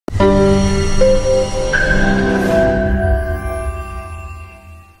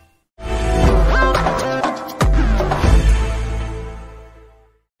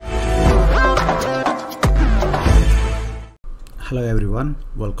everyone,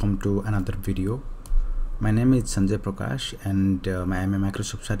 welcome to another video. My name is Sanjay Prakash and I am a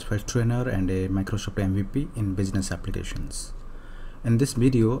Microsoft certified trainer and a Microsoft MVP in business applications. In this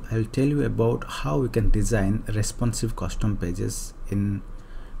video I'll tell you about how we can design responsive custom pages in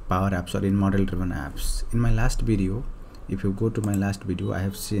Power Apps or in model driven apps. In my last video, if you go to my last video,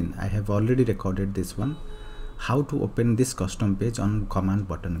 I have already recorded this one, how to open this custom page on command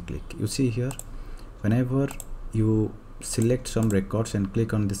button click. You see here, whenever you select some records and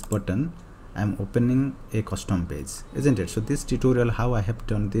click on this button, I'm opening a custom page, isn't it? So this tutorial, how I have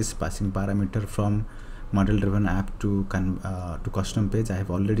done this passing parameter from model driven app to custom page, I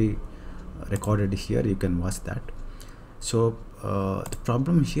have already recorded here. You can watch that. So the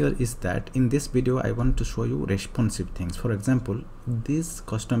problem here is that in this video I want to show you responsive things. For example, this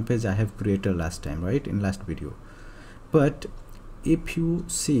custom page I have created last time, right, in last video. But if you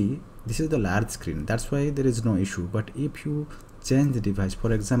see, this is the large screen, that's why there is no issue. But if you change the device,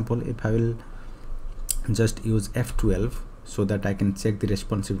 for example, if I will just use F12 so that I can check the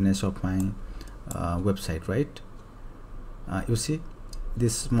responsiveness of my website, right? You see,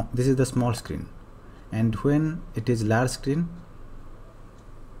 this is the small screen, and when it is large screen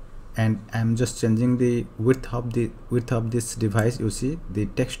and I'm just changing the width of this device, you see the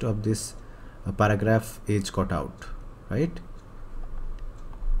text of this paragraph is cut out, right?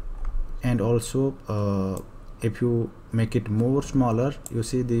 And also if you make it more smaller, you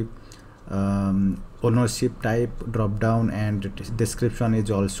see the ownership type drop down and description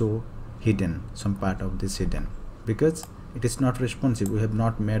is also hidden, some part of this hidden, because it is not responsive. We have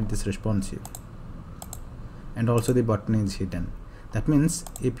not made this responsive. And also the button is hidden. That means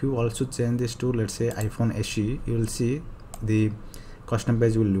if you also change this to, let's say, iPhone SE, you will see the custom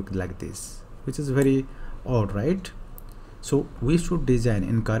page will look like this, which is very odd, right? So we should design,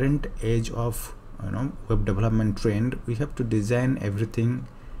 in current age of web development trend, we have to design everything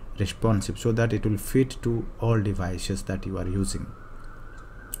responsive so that it will fit to all devices that you are using.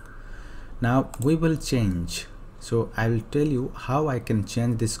 Now we will change. So I will tell you how I can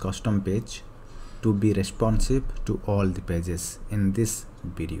change this custom page to be responsive to all the pages in this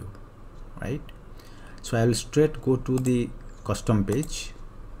video, right? So I will straight go to the custom page.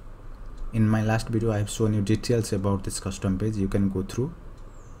 In my last video I have shown you details about this custom page. You can go through,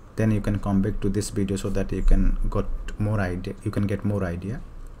 then you can come back to this video so that you can get more idea.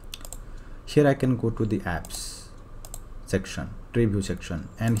 Here I can go to the apps section, preview section,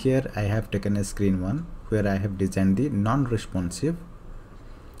 and here I have taken a screen one where I have designed the non-responsive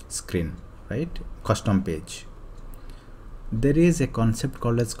screen, right? Custom page. There is a concept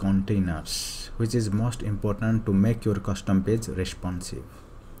called as containers, which is most important to make your custom page responsive.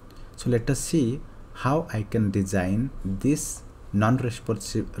 So let us see how I can design this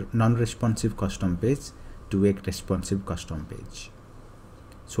non-responsive custom page to a responsive custom page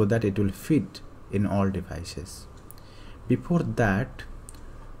so that it will fit in all devices. Before that,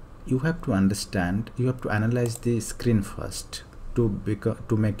 you have to understand, you have to analyze the screen first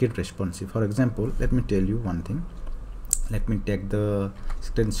to make it responsive. For example, let me tell you one thing. Let me take the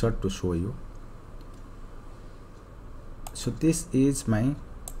screenshot to show you. So this is my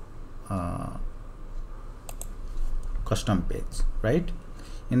custom page, right?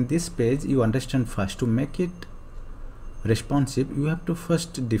 In this page, you understand, first to make it responsive, you have to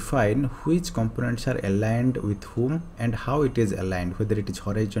first define which components are aligned with whom and how it is aligned, whether it is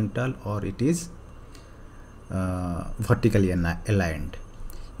horizontal or it is vertically aligned.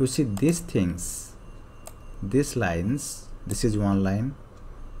 You see these things, these lines, this is one line,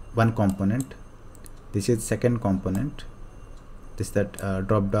 one component, this is second component, this that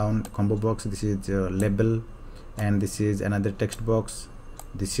drop down combo box, this is label, and this is another text box,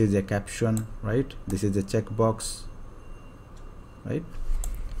 this is a caption, right? This is a checkbox, right?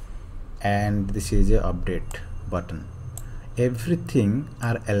 And this is a update button. Everything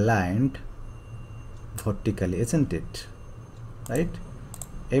are aligned vertically, isn't it? Right?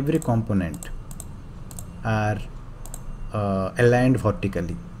 Every component are aligned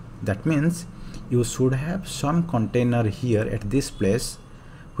vertically. That means you should have some container here at this place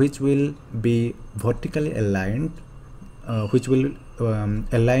which will be vertically aligned, which will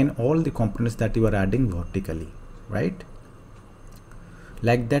align all the components that you are adding vertically, right?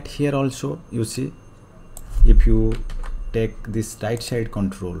 Like that here also, you see, if you take this right side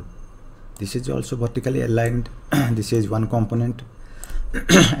control, this is also vertically aligned. This is one component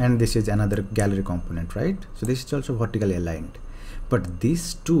and this is another gallery component, right? So this is also vertically aligned. But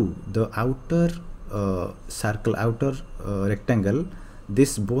these two, the outer circle, outer rectangle,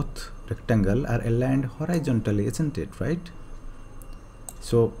 this both rectangle are aligned horizontally, isn't it, right?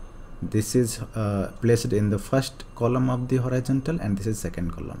 So this is placed in the first column of the horizontal, and this is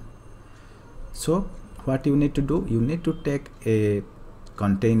second column. So what you need to do, you need to take a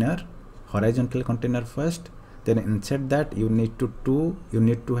container, horizontal container first, then inside that you need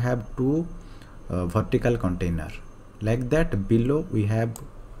to have two vertical container. Like that, below we have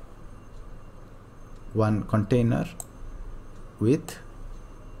one container with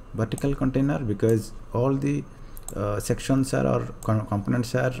vertical container, because all the sections are or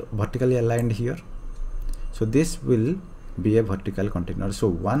components are vertically aligned here. So this will be a vertical container. So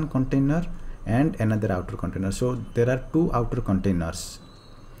one container and another outer container. So there are two outer containers.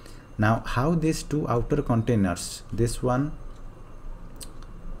 Now how these two outer containers, this one,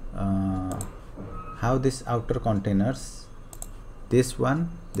 how this outer containers, this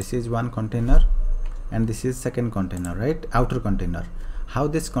is one container and this is second container, right? Outer container. How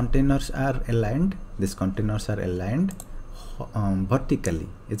these containers are aligned? These containers are aligned vertically,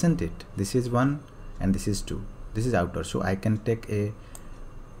 isn't it? This is one and this is two. This is outer. So I can take a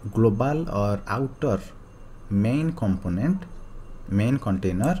global or outer main component, main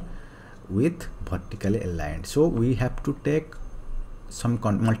container with vertically aligned. So we have to take some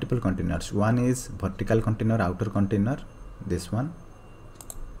multiple containers. One is vertical container, outer container, this one.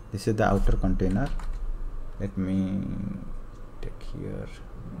 This is the outer container. Let me take here.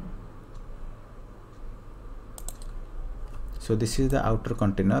 So this is the outer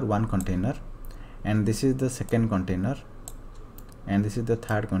container, one container, and this is the second container, and this is the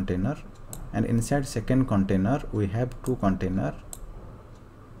third container, and inside second container we have two container,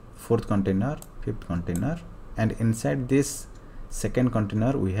 fourth container, fifth container, and inside this second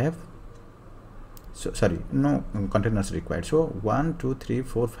container we have, so sorry, no containers required. So 1 2 3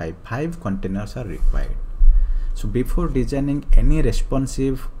 4 5 containers are required. So before designing any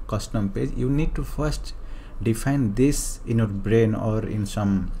responsive custom page, you need to first define this in your brain or in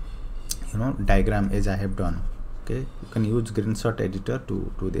some diagram as I have done. Okay, you can use screenshot editor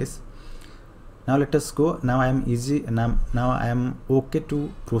to do this. Now let us go. Now I am easy, and now I am okay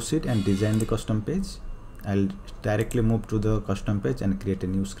to proceed and design the custom page. I'll directly move to the custom page and create a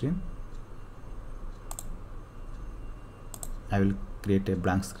new screen. I will create a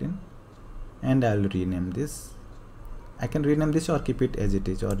blank screen and I will rename this. I can rename this or keep it as it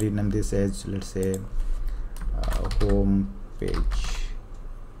is, or rename this as, let's say, home page.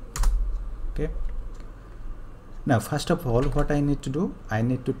 Okay. Now first of all, what I need to do, I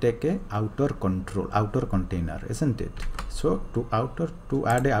need to take a outer container, isn't it? So to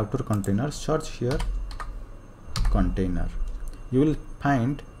add a outer container, search here container. You will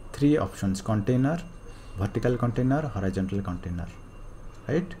find three options: container, vertical container, horizontal container,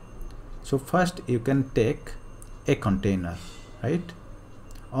 right? So first you can take a container, right?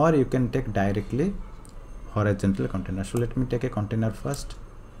 Or you can take directly horizontal container. So let me take a container first.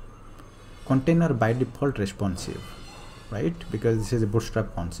 Container by default responsive, right? Because this is a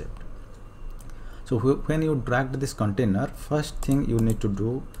bootstrap concept. So when you drag this container, first thing you need to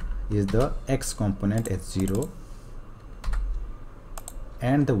do is the X component as 0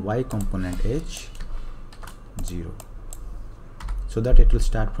 and the Y component as 0, so that it will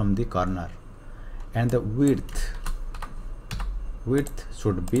start from the corner. And the width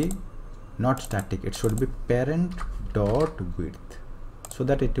should be not static, it should be parent dot width, so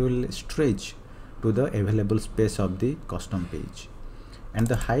that it will stretch to the available space of the custom page. And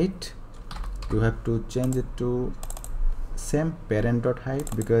the height, you have to change it to same parent dot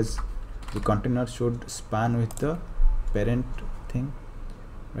height, because the container should span with the parent thing,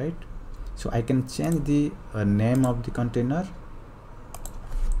 right? So I can change the name of the container,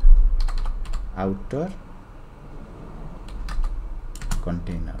 outer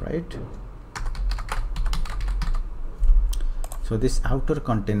container, right? So this outer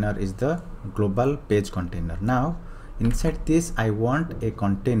container is the global page container. Now inside this I want a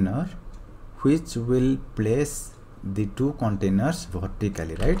container which will place the two containers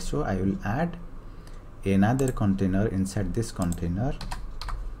vertically, right? So I will add another container inside this container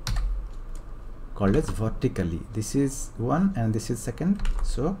called as vertically. This is one and this is second,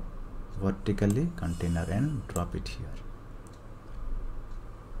 so vertically container, and drop it here,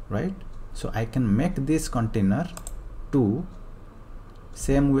 right? So I can make this container to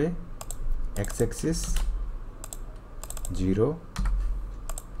same way, x-axis 0,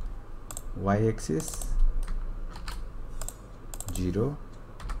 y-axis 0,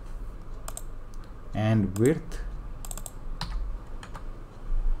 and width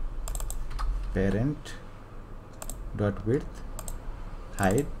parent dot width,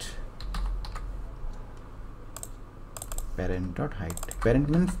 height parent dot height. Parent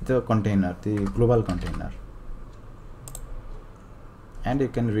means the container, the global container. and you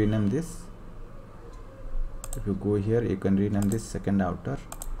can rename this. If you go here, you can rename this second outer.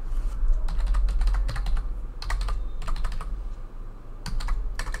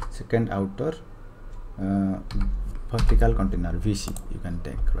 Vertical container, VC you can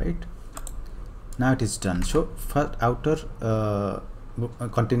take, right? Now it is done. So first outer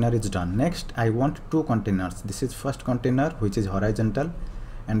container is done. Next I want two containers. This is first container which is horizontal,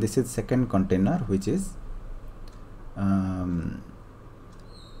 and this is second container which is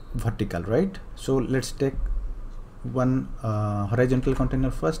vertical, right? So let's take one horizontal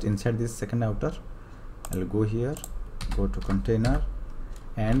container first inside this second outer. I'll go here, go to container,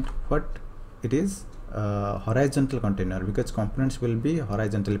 and what it is, horizontal container, because components will be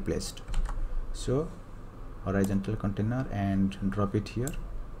horizontally placed. So horizontal container and drop it here.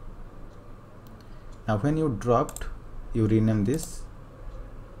 Now when you dropped, you rename this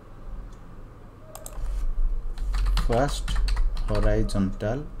first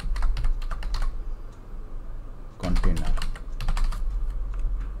horizontal container,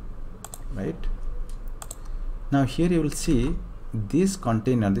 right? Now here you will see this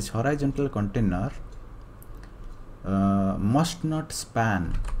container, this horizontal container must not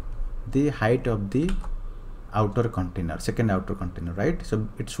span the height of the outer container, second outer container, right? So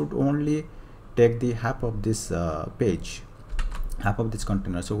it should only take the half of this page, half of this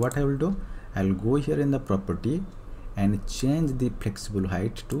container. So what I will do, I will go here in the property and change the flexible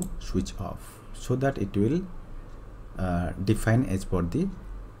height to switch off, so that it will define as per the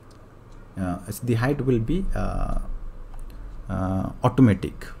height will be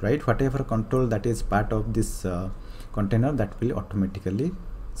automatic, right? Whatever control that is part of this container, that will automatically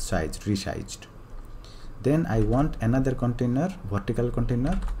resized. Then I want another container, vertical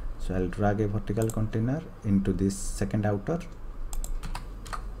container. So I'll drag a vertical container into this second outer.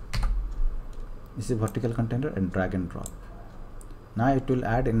 This is a vertical container, and drag and drop. Now it will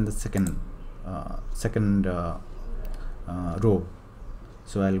add in the second row.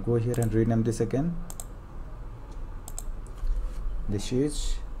 So I'll go here and rename this again. This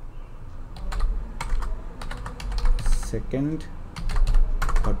is second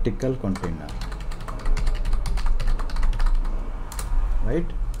vertical container, right?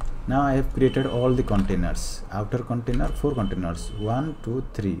 Now I have created all the containers. Outer container, 4 containers, 1 2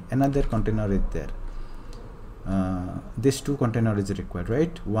 3. Another container is there. This 2 container is required,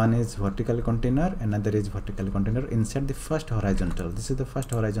 right? One is vertical container, another is vertical container inside the first horizontal. This is the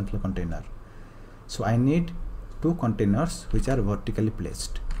first horizontal container. So I need 2 containers which are vertically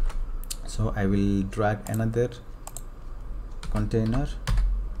placed. So I will drag another container.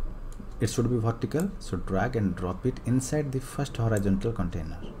 It should be vertical, so drag and drop it inside the first horizontal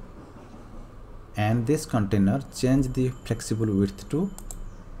container. And this container, change the flexible width to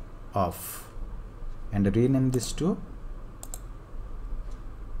off, and rename this to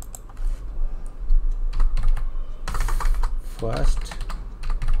first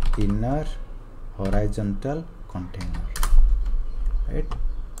inner horizontal container, right?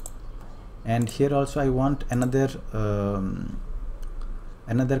 And here also I want another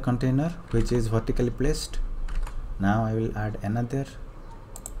container which is vertically placed. Now I will add another,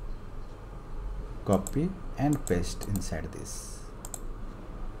 copy and paste inside this,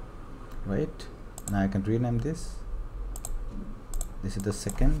 right? Now I can rename this. This is the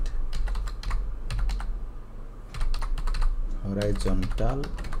second horizontal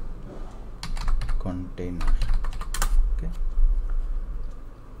container. Okay,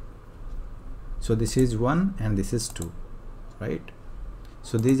 so this is 1 and this is 2, right?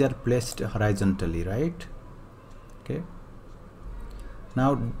 So these are placed horizontally, right? Okay,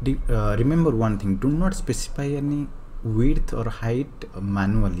 now remember one thing, do not specify any width or height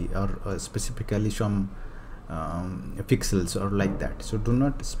manually, or specifically some pixels or like that. So do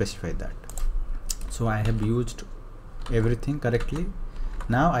not specify that. So I have used everything correctly.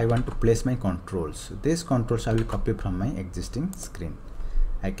 Now I want to place my controls. These controls I will copy from my existing screen.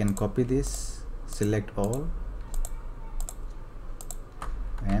 I can copy this, select all,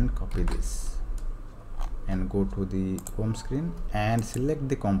 and copy this, and go to the home screen and select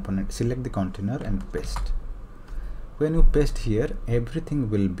the component, select the container and paste. When you paste here, everything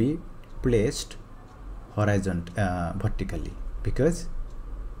will be placed vertically, because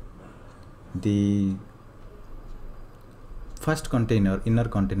the first container, inner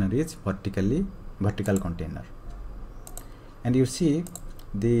container, is vertical container. And you see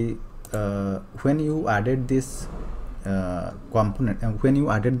the when you added this component, when you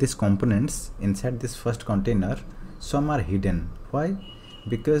added these components inside this first container, some are hidden. Why?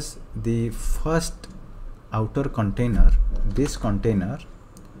 Because the first outer container, this container,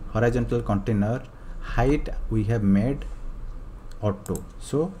 horizontal container height we have made auto.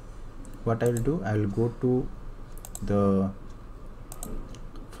 So what I will do, I will go to the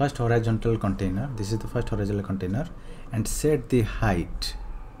first horizontal container. This is the first horizontal container, and set the height.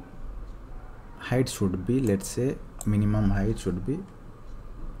 Height should be, let's say, minimum height should be,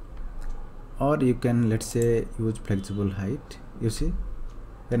 or you can, let's say, use flexible height. You see,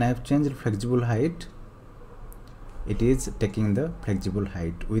 when I have changed flexible height, it is taking the flexible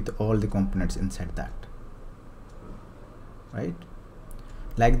height with all the components inside that, right?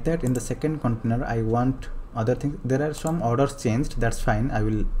 Like that. In the second container, I want other things. There are some orders changed, that's fine, I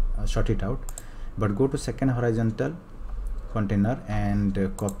will sort it out. But go to second horizontal container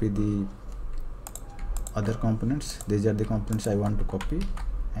and copy the other components. These are the components I want to copy,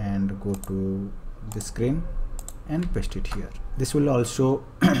 and go to the screen and paste it here. This will also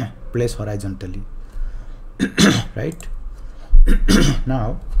place horizontally. Right.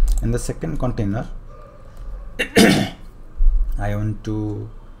 Now in the second container, I want to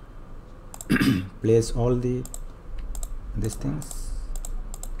place all these things.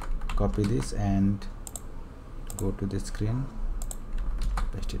 Copy this and go to the screen,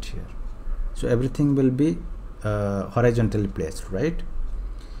 paste it here. So everything will be horizontally placed, right?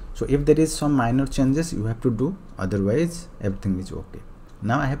 So if there is some minor changes, you have to do, otherwise everything is okay.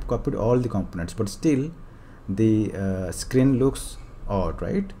 Now I have copied all the components, but still the screen looks odd,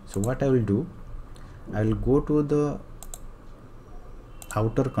 right? So what I will do, I will go to the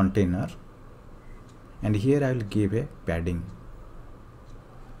outer container, and here I will give a padding.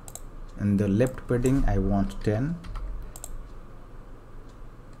 In the left padding I want 10,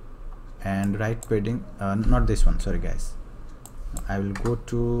 and right padding, not this one, sorry guys. I will go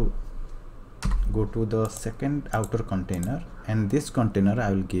to the second outer container, and this container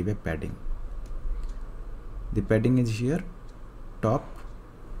I will give a padding. The padding is here, top,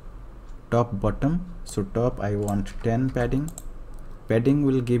 bottom. So top I want 10 padding. Padding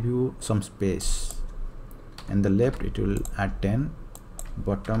will give you some space, and the left it will add 10,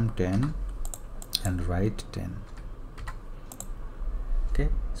 bottom 10, and right 10. Okay,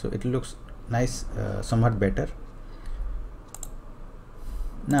 so it looks nice, somewhat better.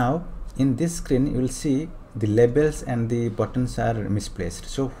 Now in this screen you will see the labels and the buttons are misplaced.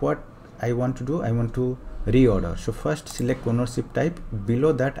 So what I want to do, I want to reorder. So first select ownership type.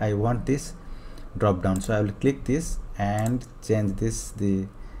 Below that I want this drop down, so I will click this and change this,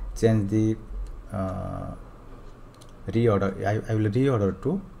 change the reorder. I will reorder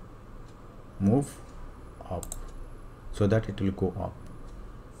to move up, so that it will go up.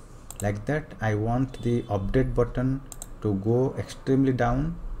 Like that. I want the update button to go extremely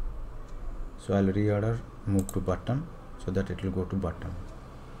down, so I'll reorder, move to bottom, so that it will go to bottom.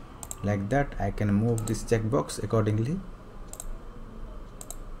 Like that. I can move this checkbox accordingly.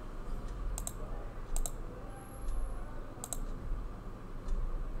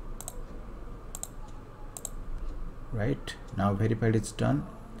 Right, now verified it's done.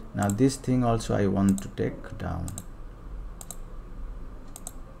 Now this thing also I want to take down.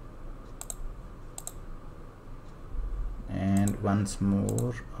 And once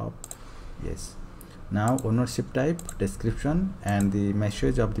more up. Yes. Now ownership type, description, and the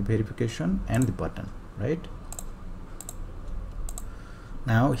message of the verification, and the button, right?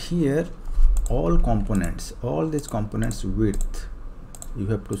 Now here all components, all these components width, you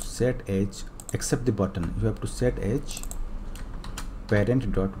have to set edge, except the button, you have to set edge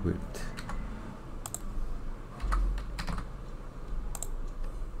parent dot width.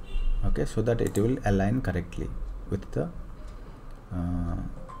 Okay, so that it will align correctly with the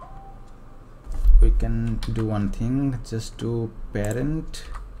we can do one thing, just do parent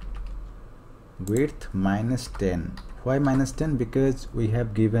width -10. Why -10? Because we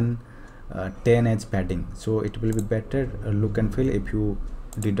have given 10 edge padding, so it will be better look and feel if you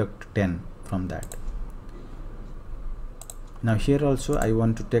deduct 10 from that. Now here also I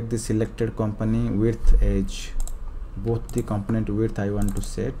want to take the selected company width edge, both the component width I want to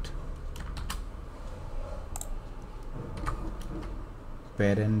set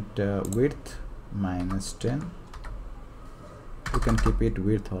parent width -10. You can keep it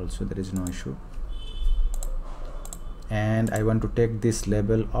width also, there is no issue. And I want to take this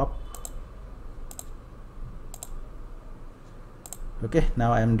label up. Okay,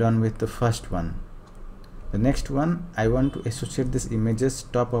 now I am done with the first one. The next one, I want to associate this images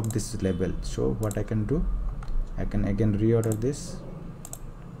top of this label. So what I can do, I can again reorder this,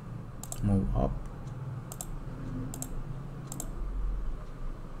 move up,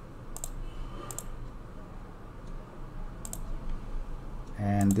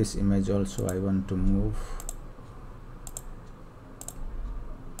 and this image also I want to move.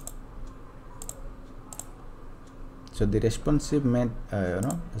 So the responsive may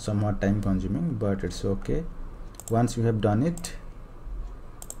somewhat time consuming, but it's okay once you have done it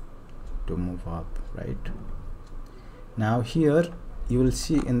to move up. Right now here you will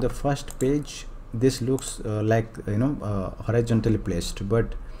see in the first page this looks like horizontally placed,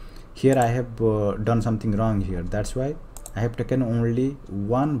 but here I have done something wrong here. That's why I have taken only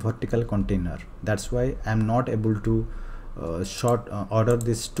one vertical container. That's why I'm not able to order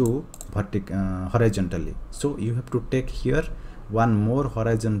this to horizontally. So you have to take here one more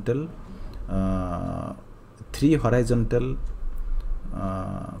horizontal, 3 horizontal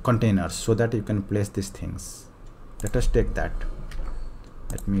containers, so that you can place these things. Let us take that.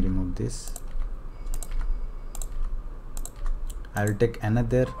 Let me remove this. I will take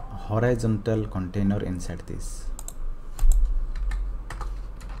another horizontal container inside this.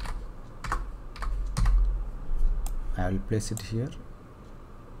 I will place it here.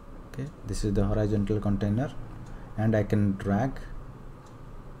 Okay, this is the horizontal container, and I can drag.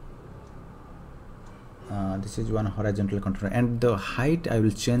 This is one horizontal container, and the height I will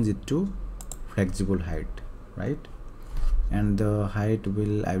change it to flexible height, right? And the height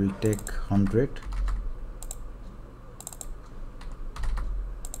I will take 100,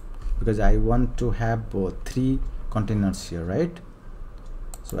 because I want to have 3 containers here, right?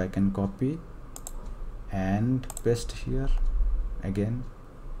 So I can copy and paste here again.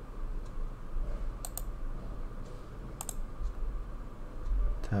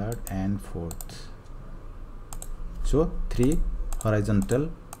 Third and fourth. So 3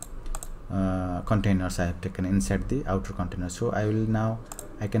 horizontal containers I have taken inside the outer container. So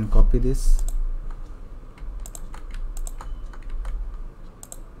I can copy this.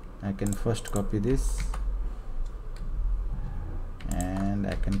 I can first copy this, and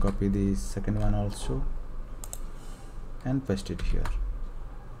I can copy the second one also and paste it here,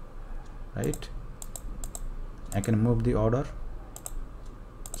 right? I can move the order,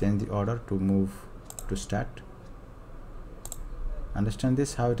 change the order to move to start. Understand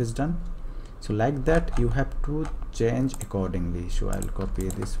this, how it is done? So like that you have to change accordingly. So I'll copy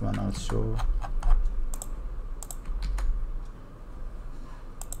this one also.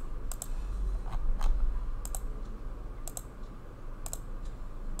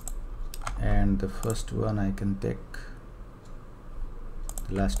 And the first one I can take,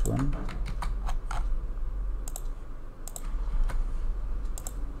 the last one.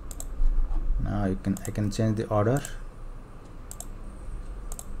 Now I can change the order,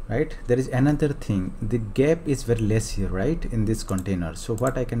 right? There is another thing, the gap is very less here, right, in this container. So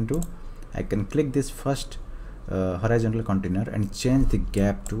what I can do, I can click this first horizontal container and change the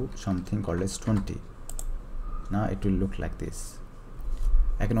gap to something called as 20. Now it will look like this.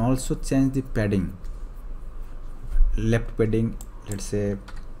 I can also change the padding, left padding let's say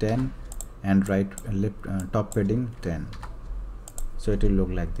 10, and right left top padding 10. So it will look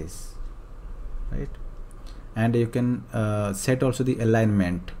like this, right? And you can set also the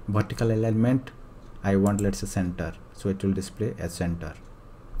alignment, vertical alignment. I want, let's say, center, so it will display as center.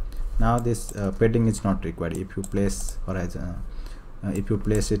 Now this padding is not required if you place horizon, if you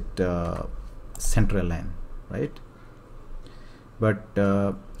place it center align, right? But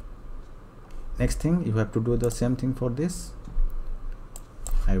next thing, you have to do the same thing for this.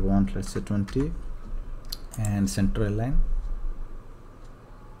 I want, let's say, 20 and center align.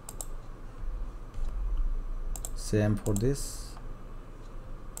 Same for this.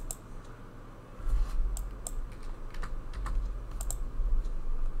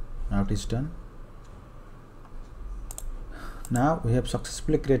 Now it is done. Now we have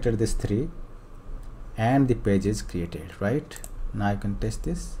successfully created this 3 and the page is created, right? Now you can test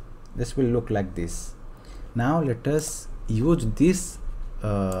this. This will look like this. Now let us use this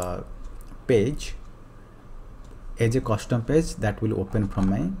page as a custom page that will open from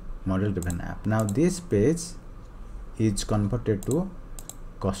my model driven app. Now this page is converted to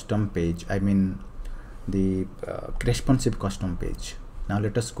custom page, I mean the responsive custom page. Now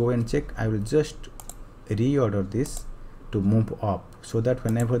let us go and check. I will just reorder this to move up, so that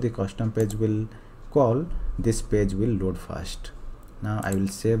whenever the custom page will call, this page will load first. Now I will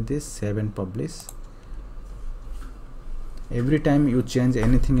save this, save and publish. Every time you change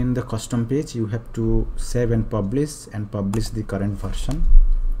anything in the custom page, you have to save and publish the current version.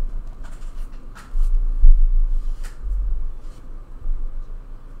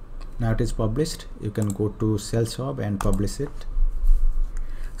 Now it is published. You can go to Sales Hub and publish it.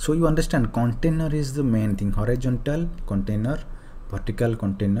 So you understand, container is the main thing. Horizontal container, vertical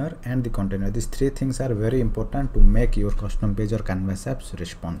container, and the container. These 3 things are very important to make your custom page or canvas apps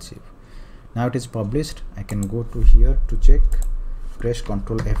responsive. Now it is published. I can go to here to check, press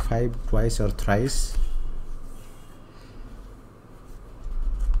Ctrl F5 twice or thrice.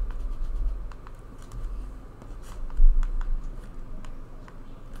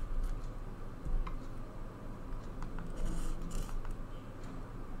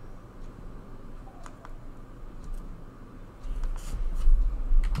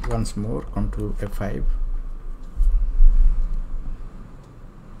 once more, Control F5.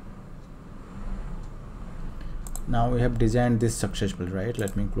 Now we have designed this successful, right?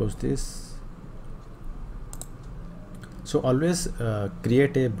 Let me close this. So always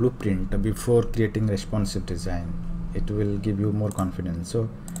create a blueprint before creating responsive design. It will give you more confidence. So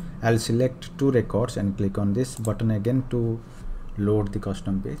I'll select 2 records and click on this button again to load the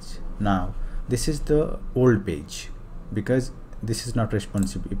custom page. Now this is the old page because this is not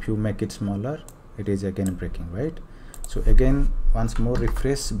responsive. If you make it smaller, it is again breaking, right? So again, once more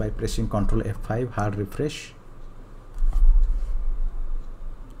refresh by pressing Ctrl F5, hard refresh.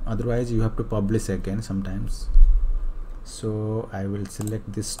 Otherwise you have to publish again sometimes. So I will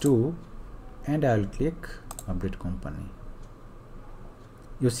select this 2 and I will click update company.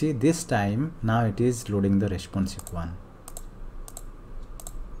 You see, this time now it is loading the responsive one,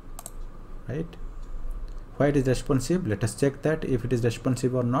 right? Why it is responsive? Let us check that if it is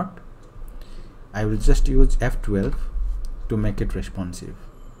responsive or not. I will just use F12 to make it responsive.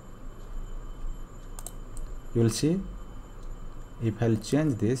 You will see, if I'll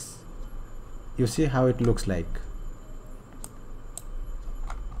change this, you see how it looks like.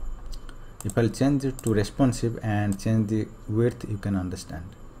 If I'll change it to responsive and change the width, you can understand.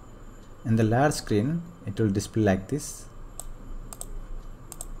 In the large screen, it will display like this,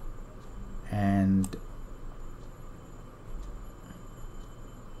 and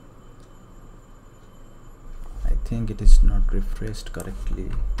I think it is not refreshed correctly.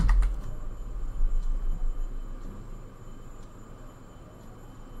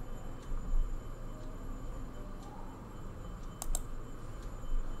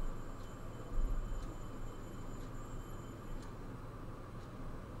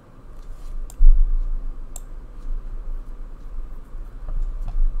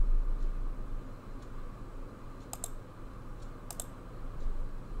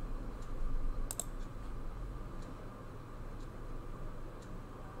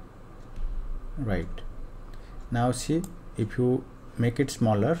 Right, now see, if you make it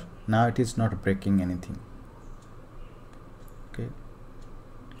smaller, now it is not breaking anything. Okay,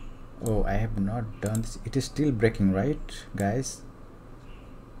 oh, I have not done this. It is still breaking, right guys?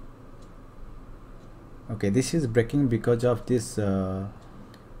 Okay, this is breaking because of this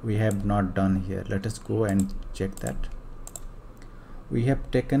we have not done here. Let us go and check that. We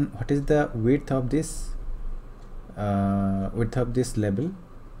have taken, what is the width of this label?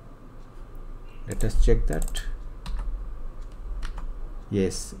 Let us check that.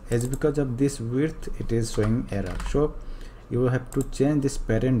 Yes, as because of this width it is showing error. So you have to change this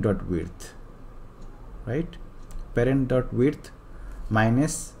parent.width, right? Parent.width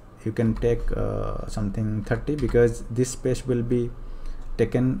minus, you can take something 30 because this space will be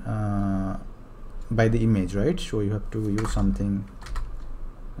taken by the image, right? So you have to use something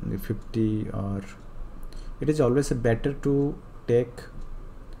 50, or it is always better to take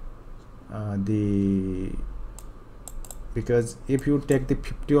because if you take the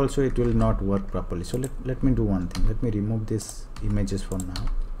 50 also, it will not work properly. So let me do one thing. Let me remove these images for now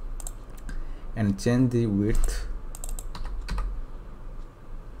and change the width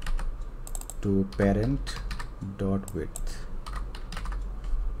to parent.width,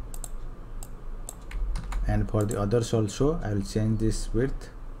 and for the others also I will change this width.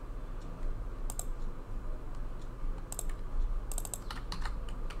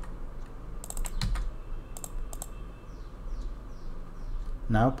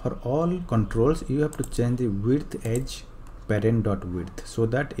 Now for all controls you have to change the width edge parent.width so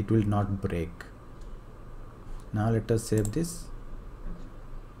that it will not break. Now let us save this.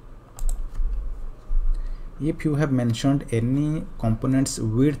 If you have mentioned any components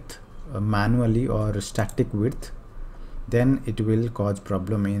width manually or static width, then it will cause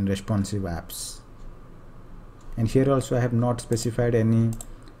problem in responsive apps. And here also I have not specified any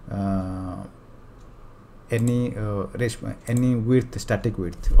width, static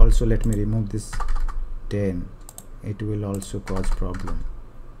width. Also let me remove this 10. It will also cause problem.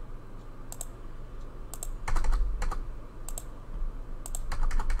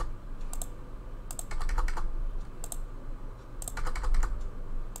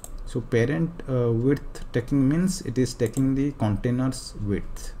 So parent width taking means it is taking the container's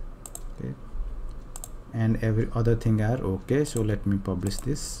width, okay, and every other thing are okay. So let me publish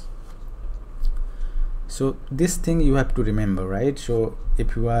this. So this thing you have to remember, right? So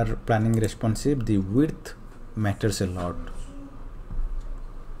if you are planning responsive, the width matters a lot.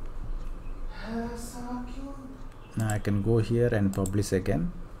 Now I can go here and publish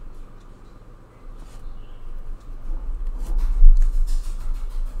again.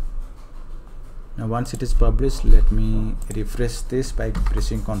 Now once it is published, let me refresh this by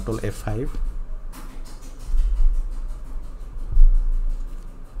pressing Ctrl F5.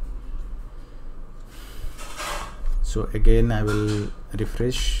 So again I will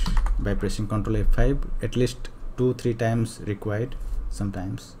refresh by pressing Ctrl F5, at least 2-3 times required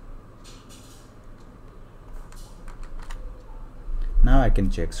sometimes. Now I can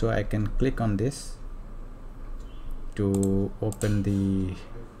check, so I can click on this to open the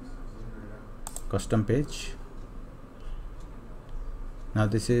custom page. Now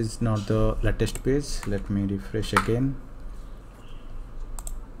this is not the latest page. Let me refresh again.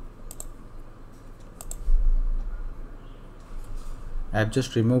 I have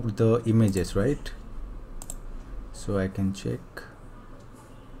just removed the images, right? So I can check.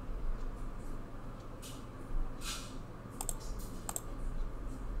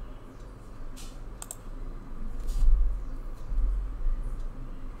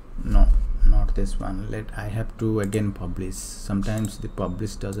 No, not this one. I have to again publish. Sometimes the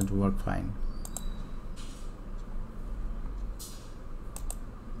publish doesn't work fine.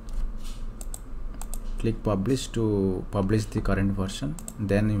 Click publish to publish the current version,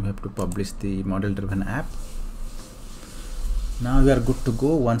 then you have to publish the model driven app. Now we are good to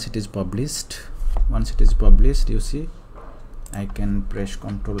go. Once it is published, you see I can press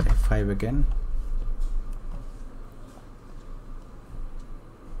Ctrl F5 again.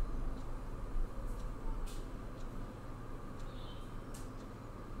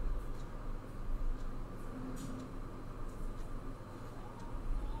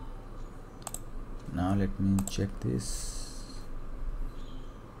 Now let me check this.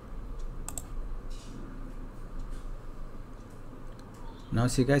 Now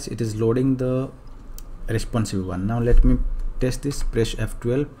see guys, it is loading the responsive one. Now let me test this. Press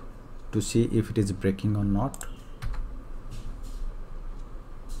F12 to see if it is breaking or not.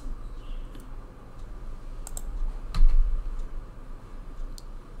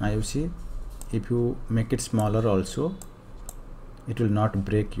 Now you see, if you make it smaller also, it will not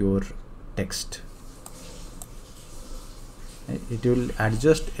break your text. It will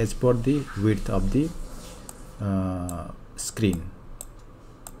adjust as per the width of the screen.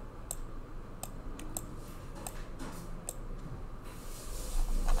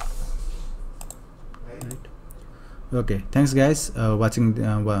 Right. Okay, thanks guys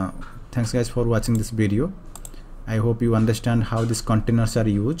thanks guys for watching this video. I hope you understand how these containers are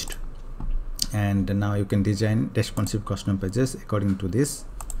used, and now you can design responsive custom pages according to this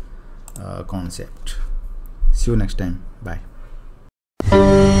concept. See you next time. Bye.